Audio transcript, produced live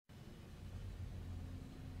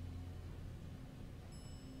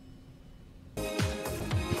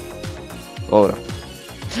Dobra.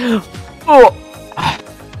 O!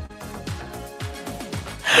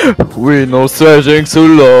 We know searching so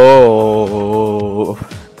low.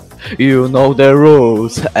 You know the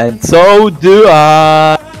rules, and so do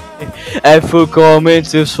I. Every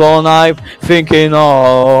comment is one I'm thinking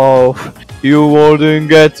of. You wouldn't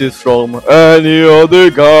get it from any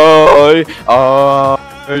other guy.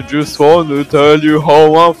 I just want to tell you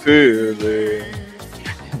how I'm feeling.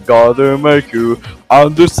 Gotta make you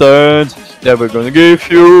understand. Never gonna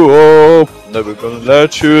give you up. Never gonna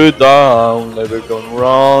let you down. Never gonna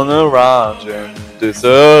run around and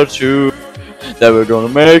desert you. Never gonna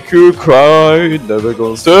make you cry. Never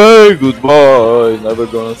gonna say goodbye. Never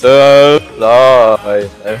gonna tell a lie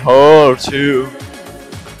and hurt you.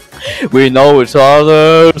 We know each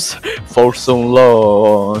others for so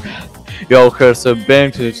long. Your hair's a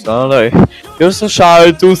bank to each other. You're so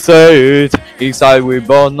shy to say it. Inside we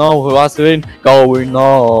both know what's been going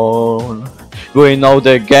on. We know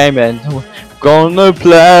the game and we're gonna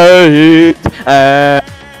play it. And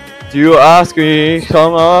you ask me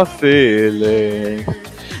how I'm feeling.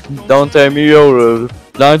 Don't tell me you're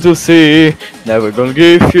blind to see. Never gonna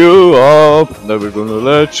give you up. Never gonna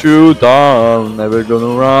let you down. Never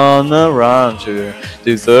gonna run around to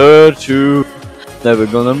desert you. Never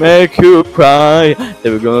gonna make you cry.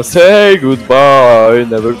 Never gonna say goodbye.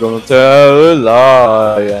 Never gonna tell a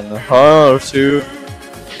lie and hurt you.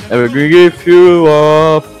 Never gonna give you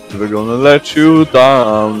up. Never gonna let you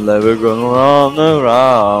down. Never gonna run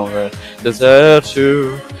around and desert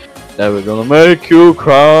you. Never gonna make you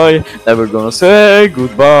cry. Never gonna say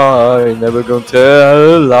goodbye. Never gonna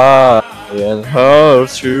tell a lie and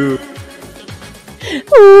hurt you.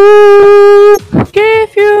 Ooh,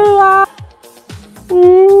 give you up.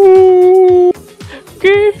 Ooh,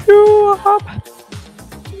 give you up.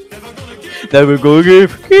 Never gonna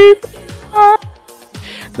give up.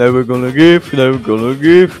 Never gonna give, never gonna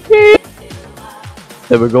give.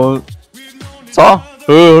 Never gonna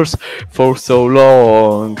suffer for so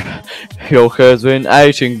long. Your head's been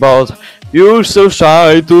aching, but you're so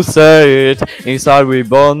shy to say it. Inside we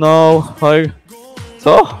both know,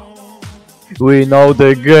 we know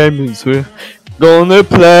the game is we're gonna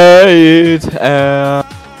play it, and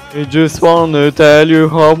I just wanna tell you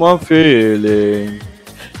how I'm feeling.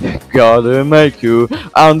 Gotta make you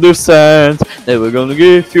understand. Never gonna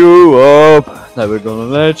give you up. Never gonna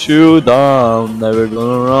let you down. Never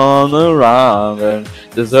gonna run around and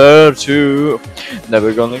desert you.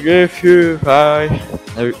 Never gonna give you high.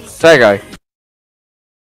 Never... Czekaj.